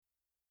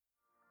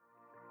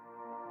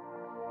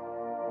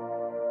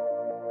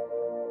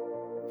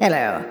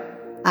Hello,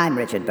 I'm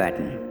Richard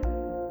Burton.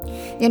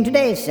 In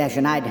today's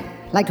session, I'd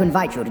like to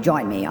invite you to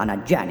join me on a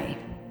journey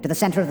to the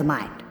center of the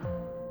mind.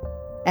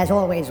 As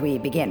always, we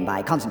begin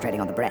by concentrating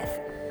on the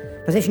breath.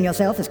 Position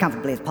yourself as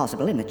comfortably as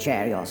possible in the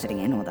chair you're sitting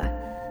in or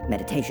the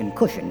meditation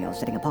cushion you're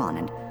sitting upon,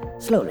 and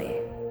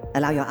slowly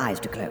allow your eyes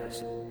to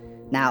close.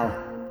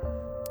 Now,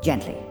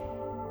 gently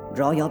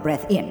draw your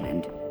breath in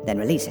and then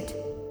release it,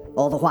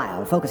 all the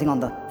while focusing on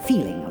the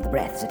feeling of the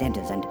breath as it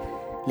enters and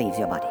leaves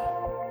your body.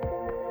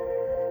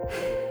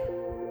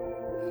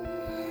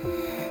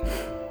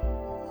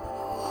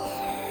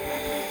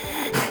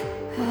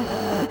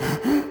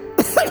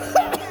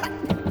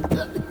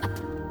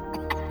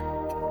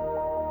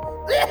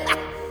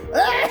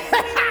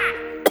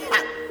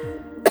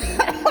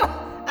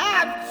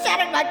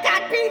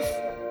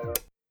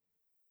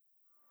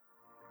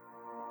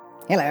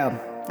 Hello,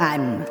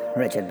 I'm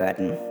Richard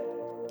Burton.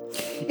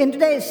 In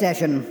today's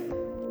session,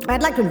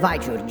 I'd like to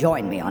invite you to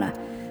join me on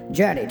a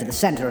journey to the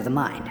center of the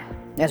mind.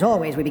 As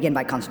always, we begin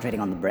by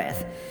concentrating on the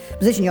breath.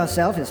 Position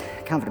yourself as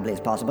comfortably as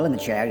possible in the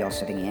chair you're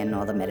sitting in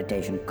or the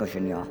meditation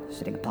cushion you're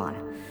sitting upon.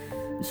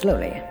 And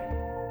slowly,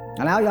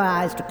 allow your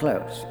eyes to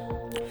close.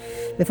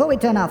 Before we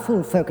turn our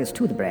full focus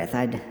to the breath,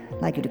 I'd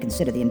like you to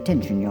consider the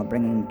intention you're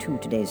bringing to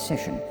today's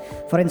session.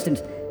 For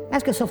instance,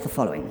 ask yourself the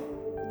following.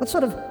 What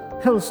sort of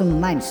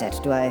wholesome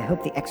mindset do I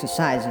hope the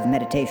exercise of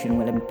meditation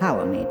will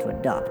empower me to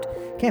adopt?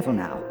 Careful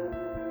now.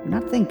 Do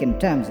not think in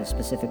terms of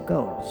specific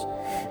goals.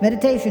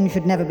 Meditation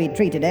should never be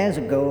treated as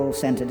a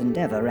goal-centered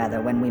endeavor.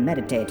 Rather, when we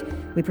meditate,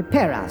 we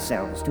prepare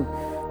ourselves to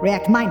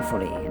react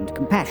mindfully and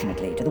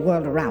compassionately to the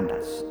world around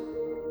us.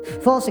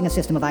 Forcing a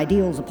system of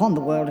ideals upon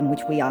the world in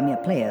which we are mere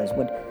players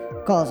would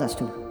cause us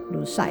to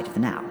lose sight of the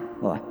now,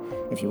 or,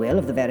 if you will,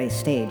 of the very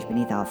stage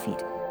beneath our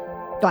feet.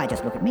 Why,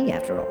 just look at me,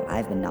 after all.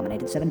 I've been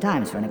nominated 7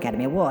 times for an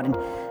Academy Award and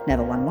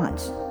never won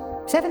once.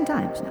 7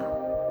 times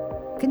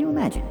now. Can you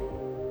imagine?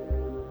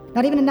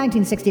 Not even in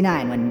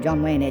 1969, when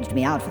John Wayne edged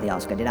me out for the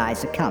Oscar, did I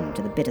succumb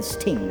to the bitter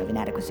sting of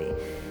inadequacy.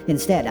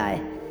 Instead,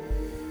 I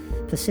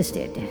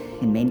persisted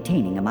in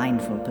maintaining a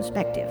mindful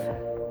perspective.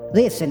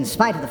 This, in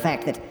spite of the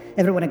fact that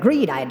everyone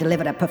agreed I had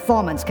delivered a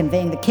performance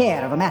conveying the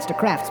care of a master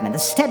craftsman, the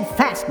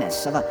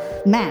steadfastness of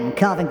a man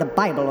carving the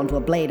Bible onto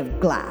a blade of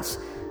glass,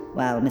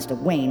 while Mr.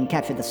 Wayne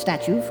captured the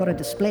statue for a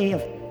display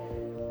of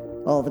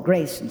all the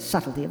grace and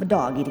subtlety of a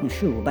dog eating a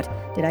shoe.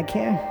 But did I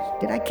care?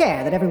 Did I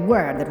care that every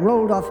word that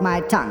rolled off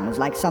my tongue was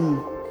like some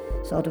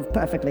sort of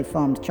perfectly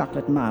formed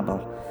chocolate marble?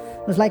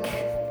 It was like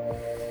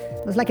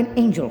an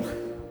angel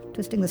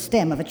twisting the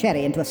stem of a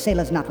cherry into a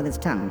sailor's knot with his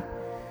tongue,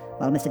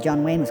 while Mr.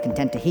 John Wayne was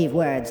content to heave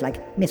words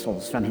like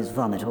missiles from his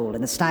vomit hole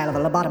in the style of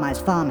a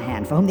lobotomized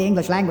farmhand for whom the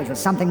English language was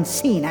something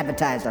seen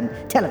advertised on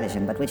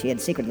television, but which he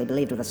had secretly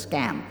believed was a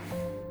scam.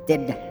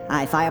 Did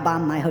I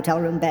firebomb my hotel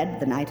room bed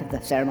the night of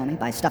the ceremony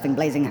by stuffing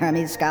blazing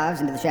Hermes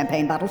scarves into the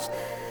champagne bottles?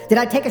 Did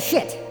I take a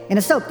shit in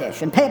a soap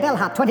dish and pay a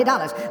bellhop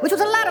 $20, which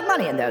was a lot of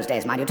money in those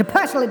days, mind you, to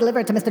personally deliver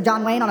it to Mr.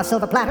 John Wayne on a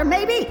silver platter?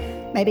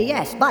 Maybe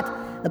yes,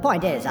 but the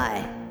point is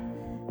I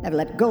never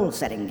let goal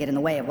setting get in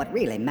the way of what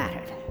really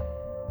mattered.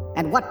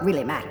 And what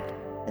really mattered,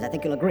 as I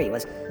think you'll agree,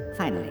 was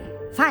finally,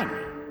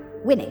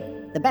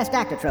 winning the Best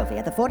Actor trophy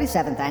at the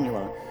 47th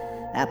Annual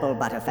Apple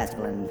Butter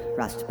Festival in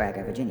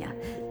Rustburger, Virginia.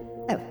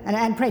 Oh,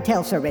 and pray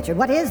tell, Sir Richard,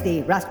 what is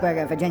the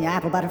Rustburger, Virginia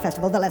Apple Butter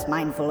Festival? The less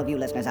mindful of you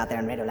listeners out there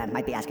in Radioland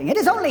might be asking. It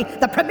is only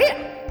the premier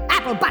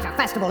Apple Butter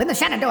Festival in the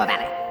Shenandoah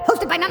Valley,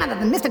 hosted by none other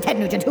than Mr. Ted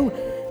Nugent, who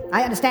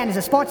I understand is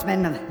a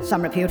sportsman of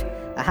some repute,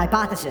 a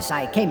hypothesis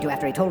I came to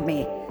after he told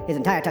me his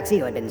entire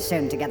tuxedo had been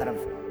sewn together of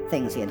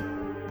things he had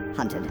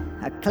hunted.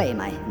 A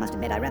claim, I must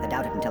admit, I rather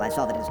doubted until I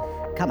saw that his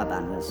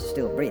cummerbund was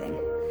still breathing.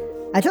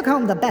 I took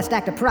home the Best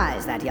Actor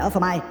prize that year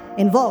for my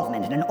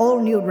involvement in an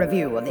all-nude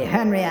review of the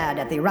Henriade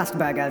at the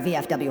Rustburger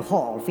VFW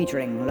Hall,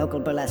 featuring local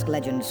burlesque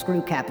legend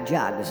Screwcap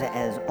Jugs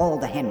as all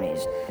the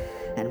Henrys.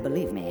 And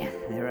believe me,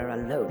 there are a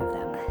load of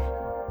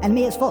them. And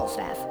me as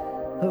Falstaff,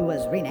 who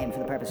was renamed for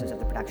the purposes of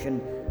the production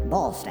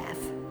Ballstaff.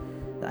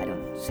 Though I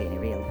don't see any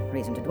real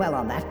reason to dwell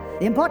on that.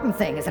 The important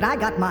thing is that I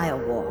got my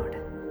award.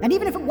 And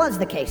even if it was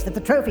the case that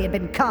the trophy had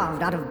been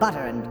carved out of butter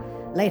and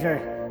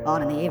later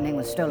on in the evening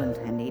was stolen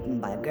and eaten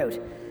by a goat,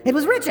 it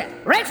was Richard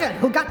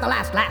who got the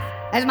last laugh,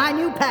 as my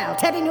new pal,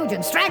 Teddy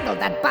Nugent, strangled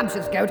that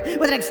bumptious goat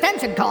with an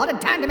extension cord and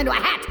turned him into a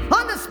hat,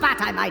 on the spot,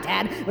 I might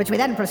add, which we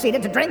then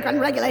proceeded to drink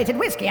unregulated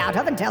whiskey out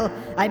of until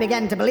I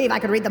began to believe I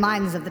could read the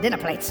minds of the dinner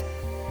plates.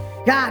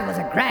 God, it was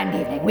a grand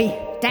evening. We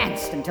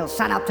danced until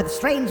sunup to the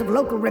strains of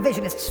local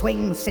revisionist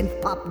swing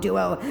synth-pop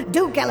duo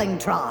Duke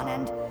Ellington,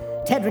 and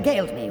Ted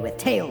regaled me with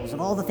tales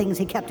of all the things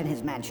he kept in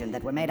his mansion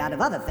that were made out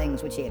of other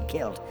things which he had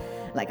killed,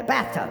 like a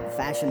bathtub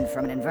fashioned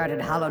from an inverted,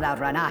 hollowed-out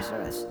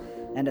rhinoceros,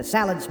 and a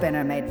salad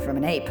spinner made from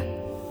an ape.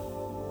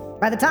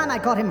 By the time I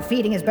caught him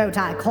feeding his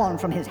bow-tie corn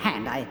from his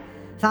hand, I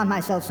found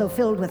myself so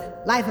filled with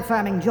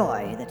life-affirming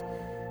joy that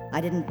I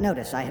didn't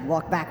notice I had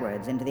walked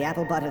backwards into the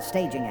apple butter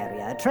staging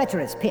area, a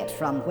treacherous pit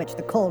from which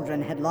the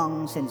cauldron had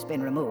long since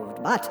been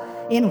removed, but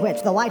in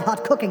which the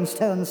white-hot cooking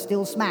stones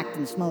still smacked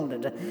and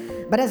smoldered.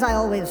 But as I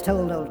always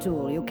told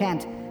O'Toole, you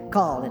can't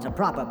call it a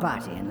proper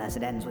party unless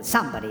it ends with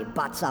somebody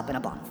butts up in a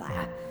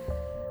bonfire.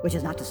 Which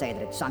is not to say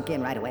that it sunk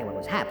in right away what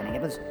was happening.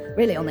 It was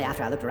really only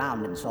after I looked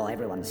around and saw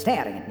everyone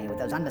staring at me with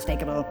those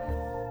unmistakable,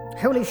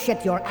 holy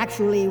shit, you're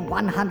actually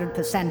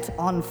 100%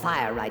 on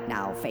fire right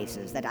now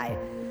faces that I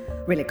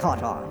really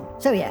caught on.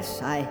 So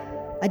yes, I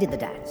did the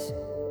dance.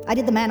 I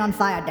did the man on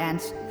fire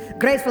dance,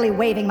 gracefully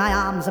waving my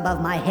arms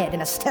above my head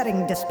in a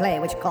stirring display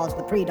which caused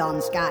the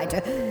pre-dawn sky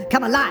to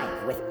come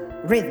alive with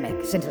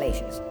rhythmic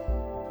scintillations.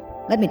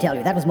 Let me tell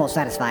you, that was more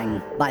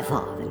satisfying by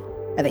far than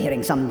ever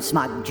hearing some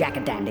smug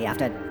jack-a-dandy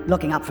after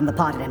looking up from the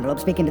parted envelope,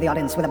 speaking to the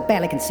audience with a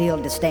barely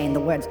concealed disdain, the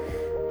words,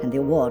 "And the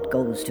award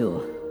goes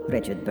to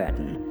Richard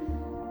Burton."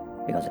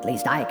 Because at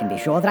least I can be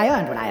sure that I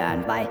earned what I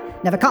earned by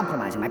never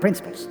compromising my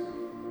principles.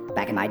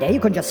 Back in my day, you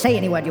couldn't just say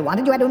any word you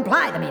wanted. You had to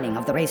imply the meaning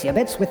of the racier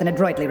bits with an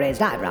adroitly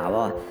raised eyebrow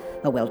or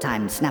a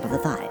well-timed snap of the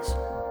thighs.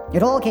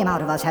 It all came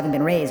out of us having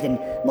been raised in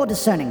more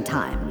discerning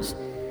times.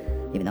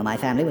 Even though my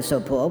family was so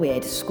poor, we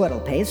ate squirrel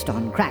paste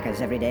on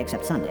crackers every day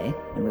except Sunday,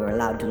 when we were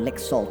allowed to lick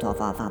salt off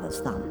our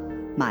father's thumb.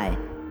 My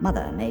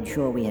mother made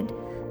sure we had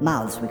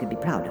mouths we could be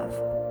proud of.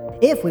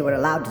 If we were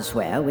allowed to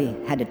swear, we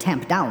had to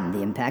tamp down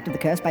the impact of the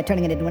curse by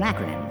turning it into an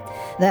acronym.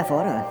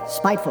 Therefore, a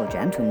spiteful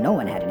gent whom no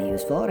one had any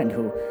use for, and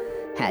who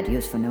had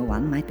use for no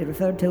one, might be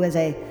referred to as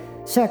a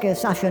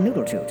circus usher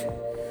noodle toot,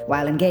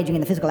 while engaging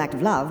in the physical act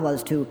of love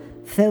was to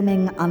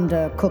foaming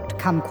undercooked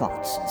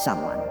kumquats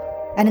someone.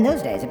 And in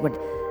those days, it would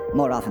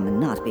more often than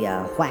not be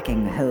a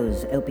whacking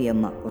hose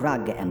opium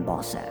rug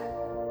embosser,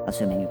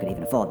 assuming you could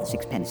even afford the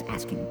 6 pence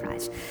asking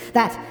price.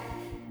 That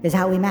is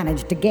how we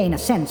managed to gain a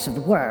sense of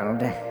the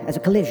world as a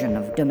collision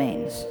of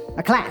domains,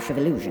 a clash of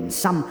illusions,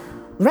 some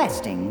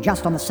resting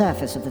just on the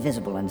surface of the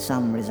visible and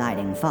some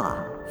residing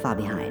far, far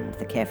behind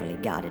the carefully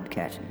guarded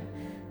curtain.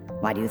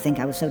 Why do you think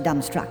I was so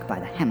dumbstruck by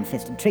the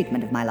ham-fisted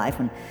treatment of my life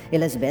when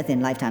Elizabeth, in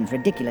Lifetime's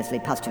ridiculously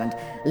postulant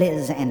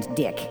Liz and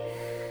Dick?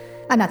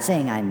 I'm not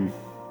saying I'm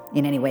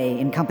in any way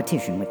in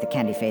competition with the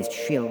candy-faced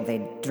shill they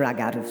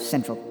drug out of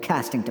central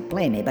casting to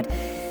play me, but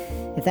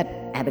if that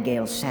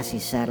Abigail Sassy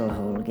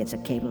Saddlehole gets a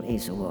Cable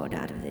Ace Award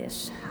out of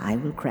this, I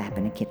will crap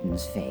in a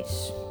kitten's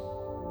face.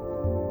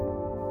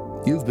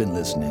 You've been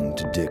listening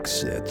to Dick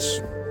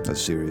Sits, a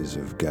series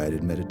of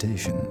guided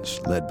meditations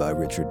led by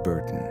Richard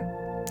Burton.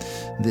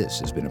 This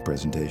has been a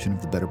presentation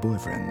of the Better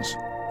Boyfriends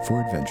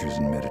for Adventures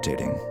in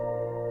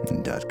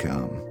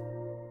Meditating.com.